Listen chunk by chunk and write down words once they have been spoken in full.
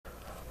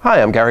Hi,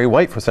 I'm Gary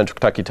White for Central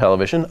Kentucky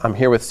Television. I'm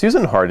here with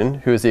Susan Harden,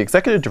 who is the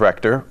Executive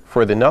Director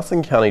for the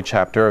Nelson County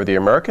chapter of the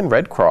American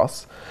Red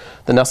Cross.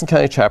 The Nelson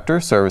County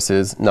chapter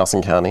services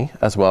Nelson County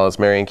as well as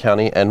Marion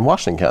County and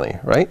Washington County,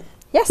 right?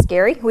 Yes,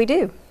 Gary, we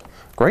do.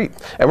 Great.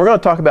 And we're going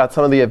to talk about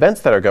some of the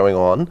events that are going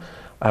on.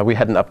 We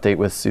had an update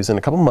with Susan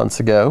a couple months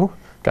ago.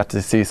 Got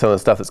to see some of the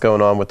stuff that's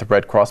going on with the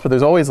Red Cross, but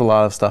there's always a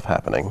lot of stuff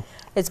happening.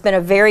 It's been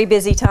a very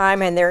busy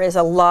time and there is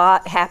a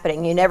lot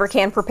happening. You never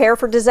can prepare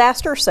for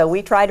disaster, so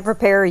we try to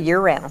prepare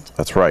year-round.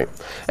 That's right.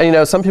 And you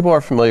know, some people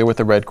are familiar with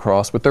the Red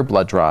Cross with their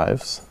blood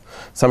drives.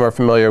 Some are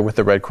familiar with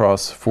the Red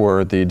Cross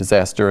for the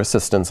disaster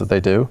assistance that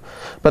they do.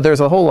 But there's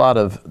a whole lot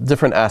of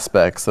different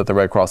aspects that the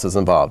Red Cross is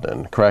involved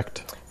in,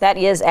 correct? That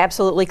is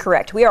absolutely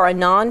correct. We are a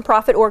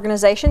non-profit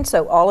organization,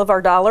 so all of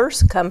our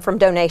dollars come from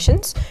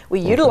donations. We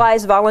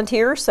utilize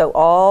volunteers, so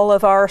all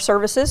of our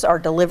services are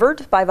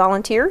delivered by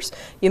volunteers.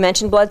 You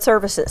mentioned blood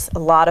services. A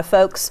lot of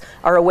folks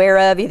are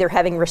aware of either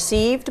having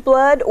received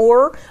blood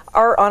or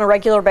are on a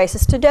regular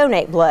basis to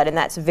donate blood, and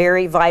that's a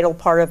very vital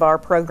part of our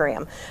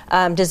program.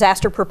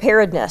 Disaster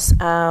preparedness,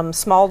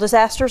 small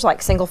disasters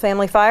like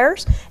single-family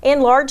fires,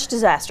 and large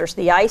disasters,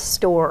 the ice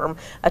storm,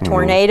 a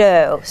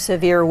tornado,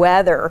 severe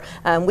weather.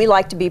 We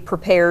like to be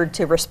prepared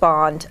to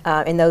respond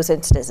in those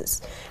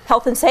instances.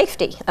 Health and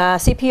safety,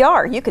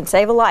 CPR. You can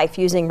save a life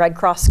using Red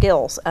Cross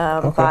skills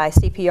by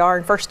CPR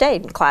and first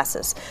aid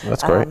classes.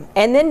 That's great.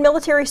 And then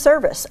military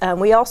service.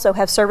 We also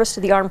have service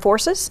to the armed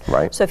forces.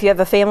 Right. So if you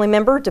have a family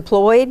member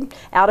deployed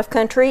out of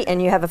country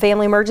and you have a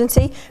family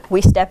emergency,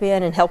 we step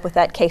in and help with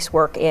that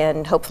casework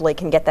and hopefully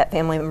can get that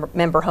family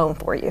member home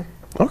for you.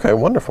 Okay,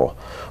 wonderful.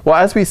 Well,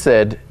 as we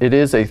said, it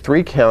is a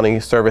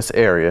 3-county service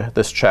area,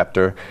 this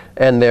chapter,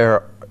 and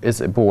there is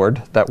a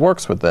board that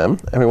works with them.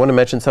 And we want to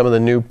mention some of the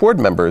new board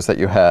members that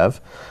you have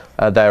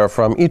that are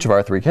from each of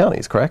our 3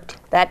 counties, correct?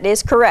 That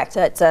is correct.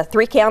 It's a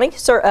 3-county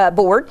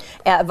board,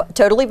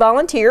 totally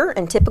volunteer,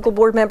 and typical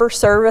board members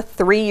serve a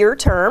 3-year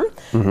term.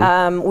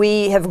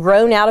 We have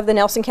grown out of the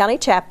Nelson County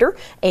chapter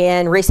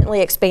and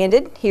recently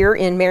expanded here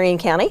in Marion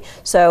County.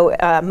 So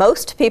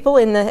most people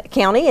in the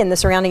county and the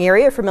surrounding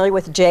area are familiar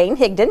with Jane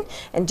Higdon,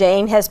 and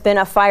Jane has been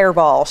a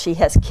fireball. She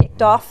has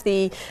kicked off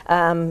the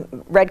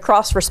Red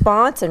Cross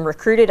response and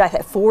recruited, I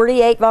think,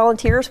 48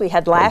 volunteers we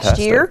had last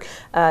year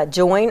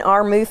join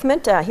our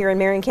movement here in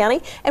Marion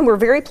County, and we're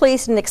very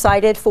pleased and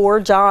excited for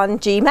John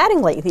G.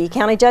 Mattingly, the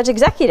County Judge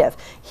Executive.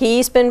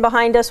 He's been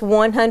behind us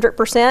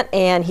 100%,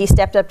 and he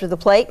stepped up to the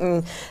plate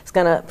and is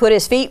going to put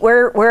his feet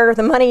where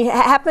the money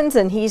happens,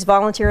 and he's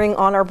volunteering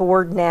on our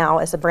board now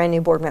as a brand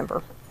new board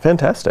member.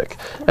 Fantastic.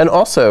 And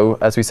also,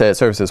 as we say at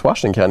Services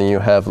Washington County, you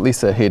have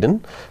Lisa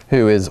Hayden,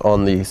 who is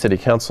on the City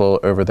Council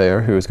over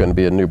there, who is going to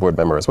be a new board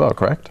member as well,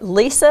 correct?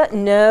 Lisa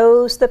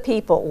knows the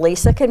people.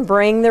 Lisa can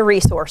bring the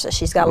resources.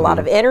 She's got a lot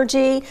of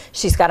energy.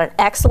 She's got an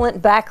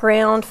excellent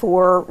background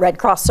for Red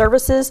Cross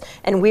services,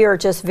 and we are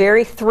just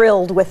very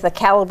thrilled with the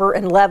caliber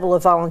and level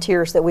of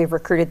volunteers that we've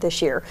recruited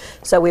this year.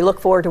 So we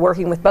look forward to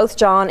working with both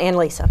John and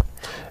Lisa.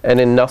 And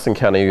in Nelson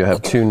County, you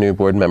have 2 new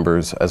board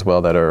members as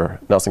well that are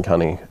Nelson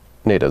County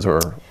natives or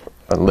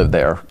live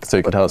there, so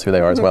you can tell us who they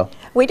are as well.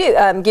 We do.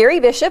 Gary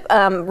Bishop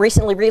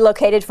recently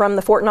relocated from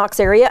the Fort Knox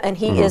area, and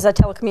he is a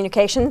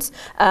telecommunications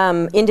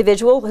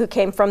individual who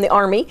came from the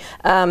Army,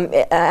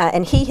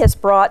 and he has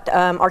brought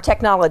our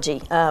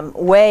technology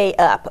way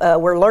up.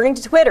 We're learning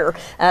to Twitter,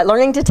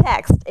 learning to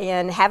text,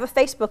 and have a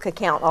Facebook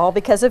account, all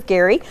because of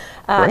Gary.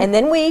 And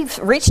then we've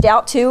reached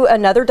out to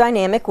another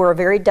dynamic. We're a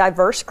very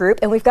diverse group,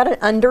 and we've got an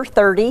under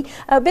 30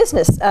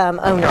 business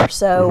owner.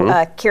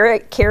 So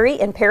Carrie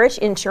and Parish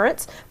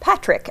Insurance,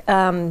 Patrick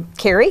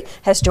Carey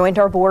has joined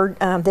our board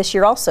this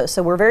year also.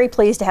 So we're very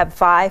pleased to have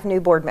 5 new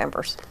board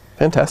members.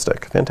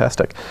 Fantastic,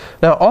 fantastic.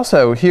 Now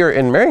also here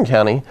in Marion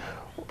County,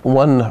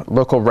 one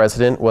local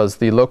resident was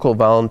the local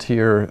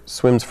volunteer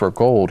Swims for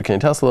Gold. Can you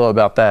tell us a little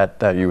about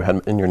that you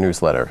had in your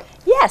newsletter?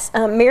 Yes,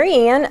 Mary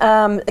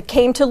Ann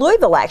came to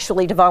Louisville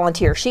actually to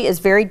volunteer. She is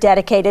very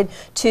dedicated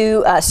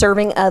to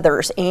serving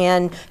others,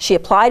 and she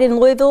applied in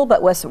Louisville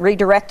but was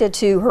redirected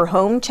to her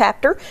home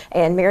chapter,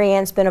 and Mary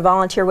Ann's been a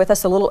volunteer with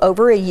us a little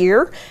over a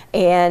year,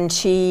 and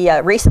she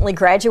recently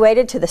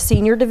graduated to the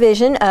senior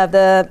division of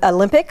the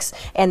Olympics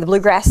and the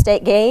Bluegrass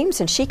State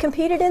Games, and she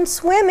competed in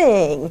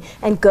swimming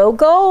and go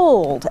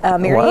gold.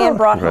 Mary Ann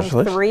brought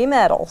home 3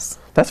 medals.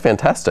 That's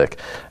fantastic.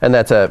 And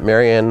that's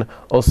Mary Ann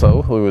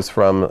Oso, who is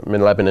from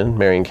Lebanon,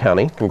 Marion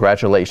County.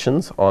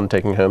 Congratulations on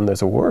taking home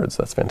those awards.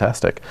 That's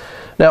fantastic.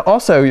 Now,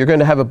 also, you're going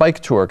to have a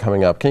bike tour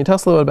coming up. Can you tell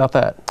us a little bit about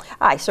that?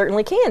 I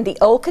certainly can. The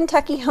Old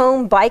Kentucky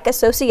Home Bike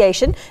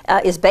Association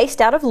is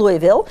based out of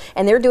Louisville,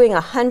 and they're doing a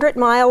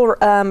 100-mile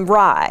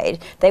ride.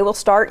 They will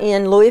start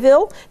in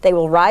Louisville. They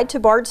will ride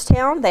to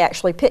Bardstown. They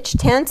actually pitch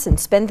tents and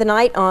spend the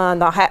night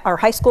on our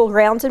high school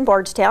grounds in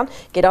Bardstown,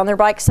 get on their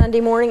bike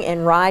Sunday morning,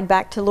 and ride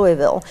back to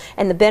Louisville.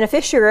 And the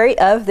beneficiary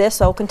of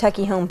this Old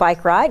Kentucky Home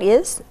Bike Ride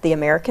is the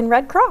American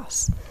Red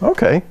Cross.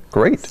 Okay,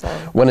 great. So,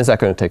 when is that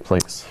going to take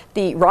place?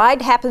 The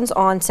ride happens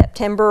on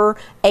September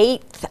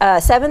 8th,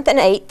 7th and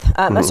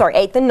 8th, sorry,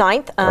 8th and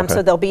 9th.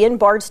 So they'll be in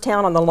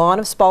Bardstown on the lawn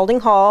of Spalding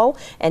Hall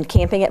and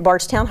camping at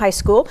Bardstown High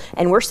School.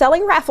 And we're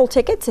selling raffle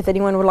tickets if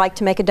anyone would like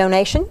to make a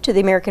donation to the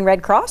American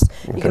Red Cross.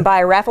 You can buy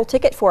a raffle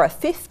ticket for a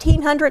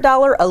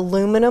 $1,500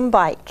 aluminum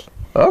bike.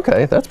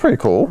 Okay, that's pretty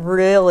cool.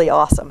 Really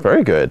awesome.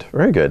 Very good,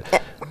 very good.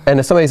 And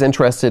if somebody's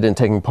interested in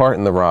taking part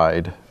in the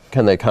ride,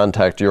 can they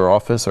contact your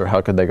office, or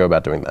how could they go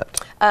about doing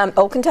that?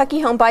 Old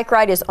Kentucky Home Bike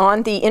Ride is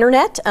on the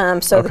internet,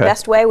 so the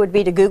best way would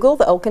be to Google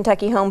the Old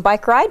Kentucky Home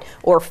Bike Ride,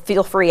 or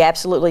feel free,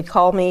 absolutely,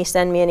 call me,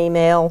 send me an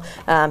email,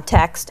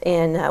 text,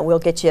 and we'll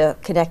get you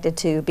connected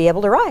to be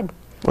able to ride.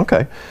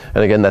 Okay,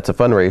 and again, that's a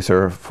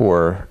fundraiser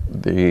for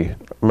the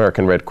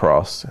American Red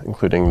Cross,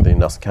 including the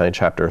Nelson County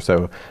chapter.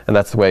 So, and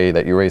that's the way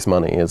that you raise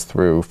money, is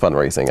through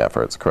fundraising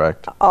efforts,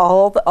 correct?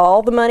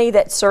 All the money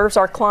that serves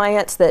our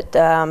clients, that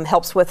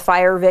helps with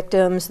fire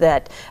victims,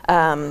 that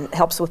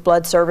helps with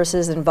blood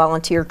services and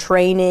volunteer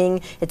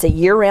training. It's a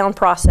year-round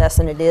process,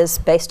 and it is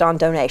based on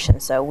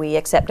donations. So we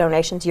accept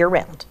donations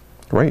year-round.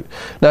 Great.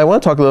 Now I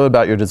want to talk a little bit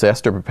about your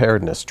disaster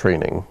preparedness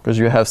training, because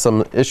you have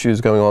some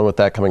issues going on with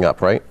that coming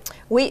up, right?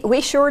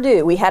 We sure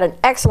do. We had an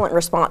excellent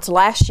response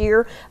last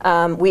year.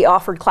 We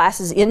offered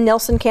classes in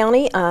Nelson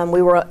County.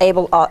 We were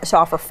able to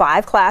offer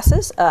 5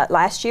 classes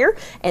last year,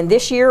 and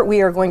this year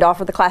we are going to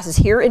offer the classes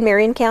here in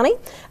Marion County.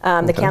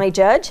 The county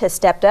judge has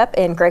stepped up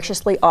and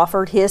graciously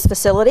offered his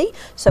facility,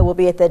 so we'll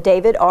be at the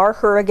David R.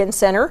 Hurrigan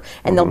Center,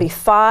 and there'll be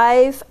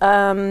 5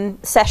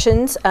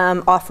 sessions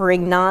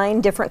offering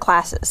 9 different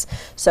classes.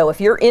 So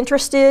if you're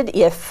interested,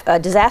 if a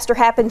disaster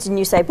happens and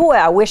you say, boy,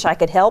 I wish I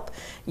could help,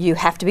 you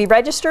have to be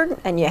registered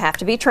and you have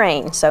to be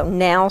trained. So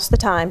now's the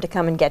time to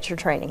come and get your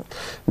training.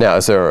 Now,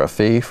 is there a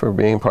fee for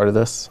being part of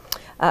this?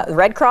 The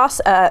Red Cross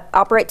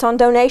operates on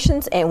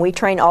donations, and we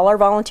train all our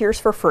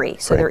volunteers for free.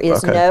 So there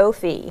is no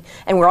fee,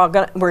 and we're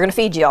gonna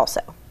feed you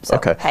also. So,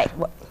 hey.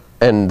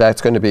 And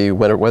that's going to be,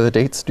 what are the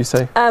dates, do you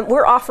say?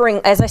 We're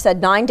offering, as I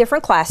said, 9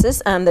 different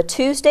classes. The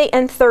Tuesday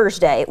and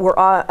Thursday.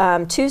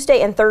 We're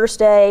Tuesday and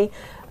Thursday,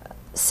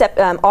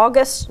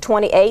 August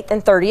 28th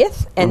and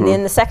 30th, and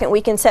then the second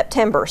week in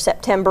September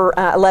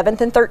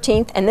 11th and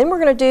 13th, and then we're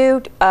going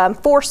to do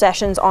 4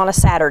 sessions on a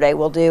Saturday.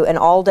 We'll do an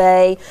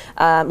all-day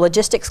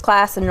logistics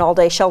class and an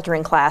all-day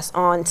sheltering class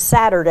on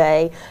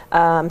Saturday,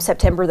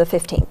 September the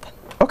 15th.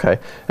 Okay,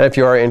 and if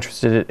you are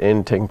interested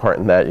in taking part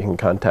in that, you can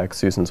contact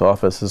Susan's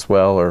office as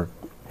well, or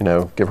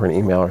give her an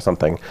email or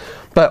something.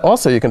 But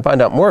also you can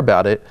find out more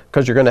about it,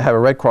 because you're going to have a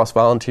Red Cross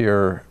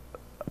volunteer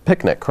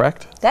picnic,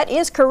 correct? That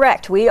is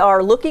correct. We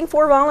are looking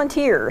for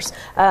volunteers.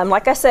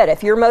 Like I said,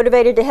 if you're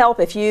motivated to help,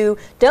 if you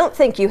don't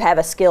think you have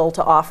a skill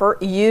to offer,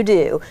 you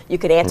do. You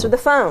can answer the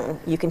phone.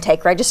 You can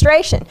take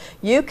registration.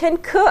 You can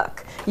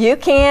cook. You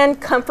can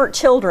comfort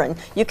children.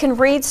 You can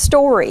read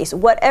stories.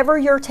 Whatever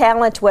your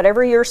talent,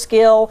 whatever your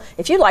skill,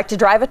 if you like to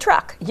drive a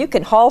truck, you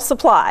can haul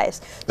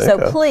supplies.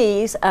 So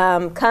please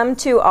come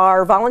to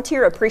our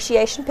volunteer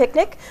appreciation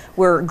picnic.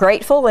 We're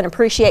grateful and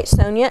appreciate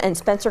Sonia and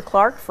Spencer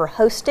Clark for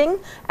hosting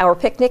our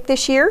picnic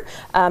this year.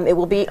 It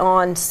will be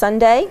on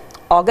Sunday,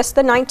 August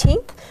the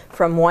 19th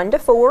from 1 to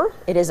 4.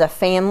 It is a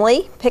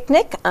family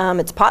picnic.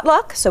 It's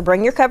potluck, so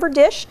bring your covered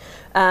dish.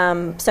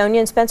 Sonia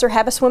and Spencer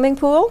have a swimming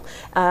pool.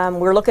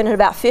 We're looking at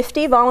about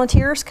 50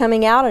 volunteers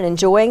coming out and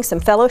enjoying some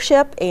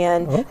fellowship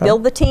and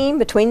build the team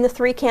between the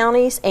 3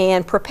 counties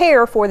and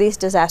prepare for these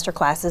disaster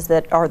classes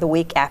that are the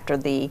week after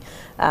the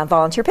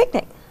volunteer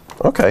picnic.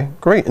 Okay,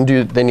 great. And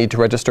do they need to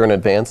register in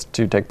advance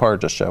to take part, or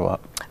just show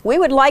up? We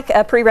would like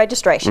a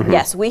pre-registration,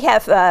 yes. We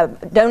have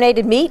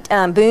donated meat.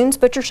 Boone's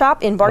Butcher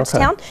Shop in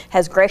Bardstown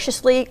has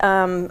graciously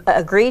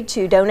agreed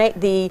to donate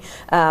the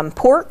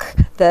pork,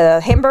 the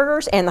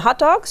hamburgers, and the hot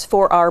dogs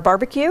for our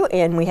barbecue,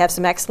 and we have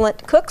some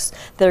excellent cooks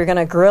that are going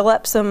to grill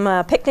up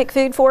some picnic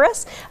food for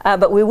us.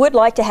 But we would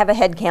like to have a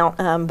head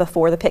count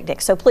before the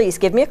picnic. So please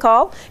give me a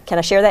call. Can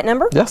I share that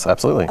number? Yes,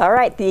 absolutely. All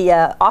right,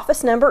 the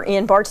office number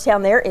in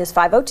Bardstown there is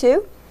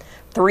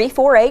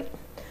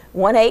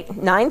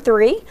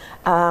 502-348-1893,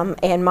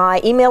 and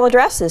my email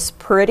address is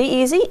pretty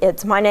easy.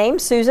 It's my name,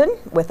 Susan,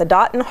 with a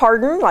dot in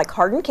Hardin, like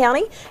Hardin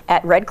County,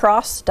 at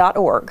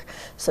redcross.org.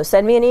 So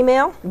send me an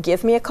email,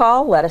 give me a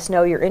call, let us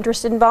know you're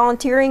interested in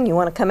volunteering, you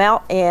want to come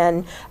out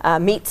and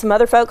meet some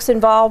other folks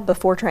involved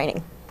before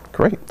training.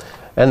 Great.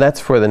 And that's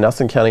for the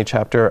Nelson County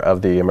chapter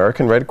of the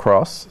American Red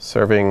Cross,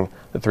 serving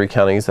the 3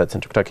 counties that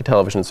Central Kentucky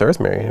Television serves,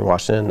 Marion,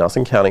 Washington, and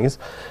Nelson counties.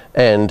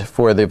 And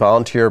for the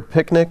volunteer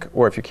picnic,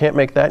 or if you can't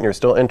make that and you're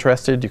still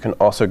interested, you can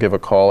also give a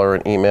call or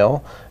an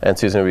email, and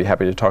Susan would be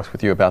happy to talk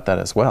with you about that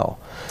as well.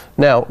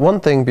 Now, one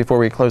thing before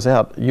we close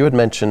out, you had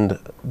mentioned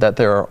that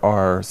there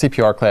are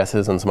CPR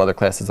classes and some other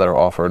classes that are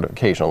offered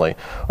occasionally.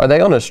 Are they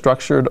on a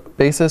structured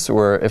basis,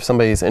 or if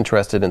somebody's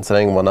interested in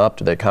setting one up,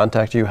 do they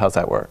contact you? How's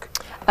that work?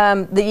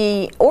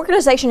 The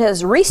organization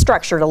has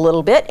restructured a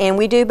little bit, and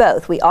we do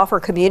both. We offer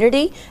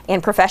community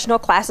and professional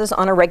classes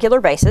on a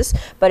regular basis,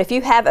 but if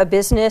you have a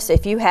business,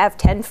 if you have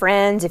 10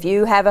 friends, if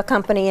you have a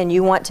company and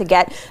you want to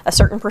get a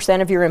certain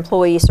percent of your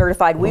employees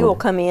certified, we will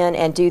come in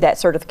and do that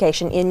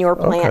certification in your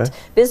plant,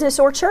 business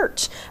or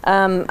church.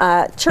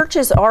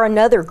 Churches are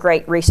another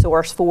great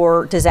resource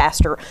for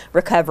disaster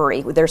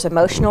recovery. There's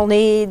emotional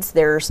needs,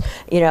 there's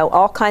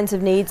all kinds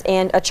of needs,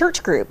 and a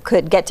church group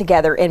could get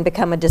together and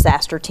become a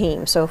disaster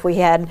team. So if we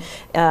had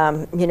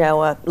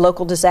a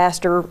local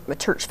disaster, a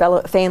church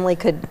family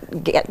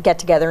could get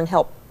together and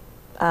help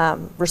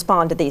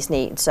respond to these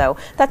needs. So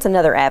that's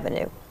another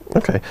avenue.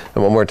 Okay,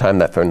 and one more time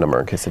that phone number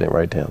in case I didn't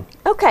write it down.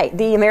 Okay,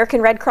 the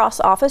American Red Cross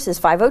office is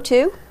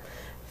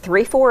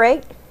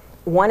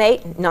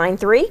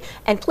 502-348-1893,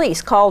 and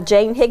please call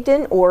Jane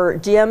Higdon or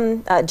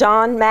John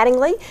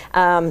Mattingly.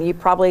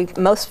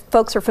 Most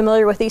folks are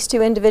familiar with these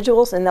two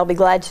individuals, and they'll be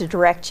glad to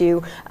direct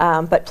you.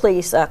 But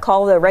please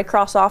call the Red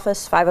Cross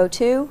office,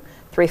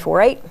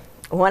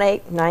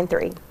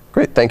 502-348-1893.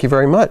 Great, thank you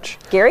very much.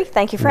 Gary,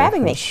 thank you for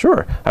having me.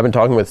 Sure. I've been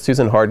talking with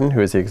Susan Harden, who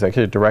is the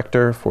Executive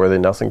Director for the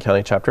Nelson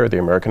County Chapter of the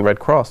American Red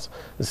Cross.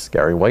 This is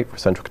Gary White for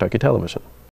Central Kentucky Television.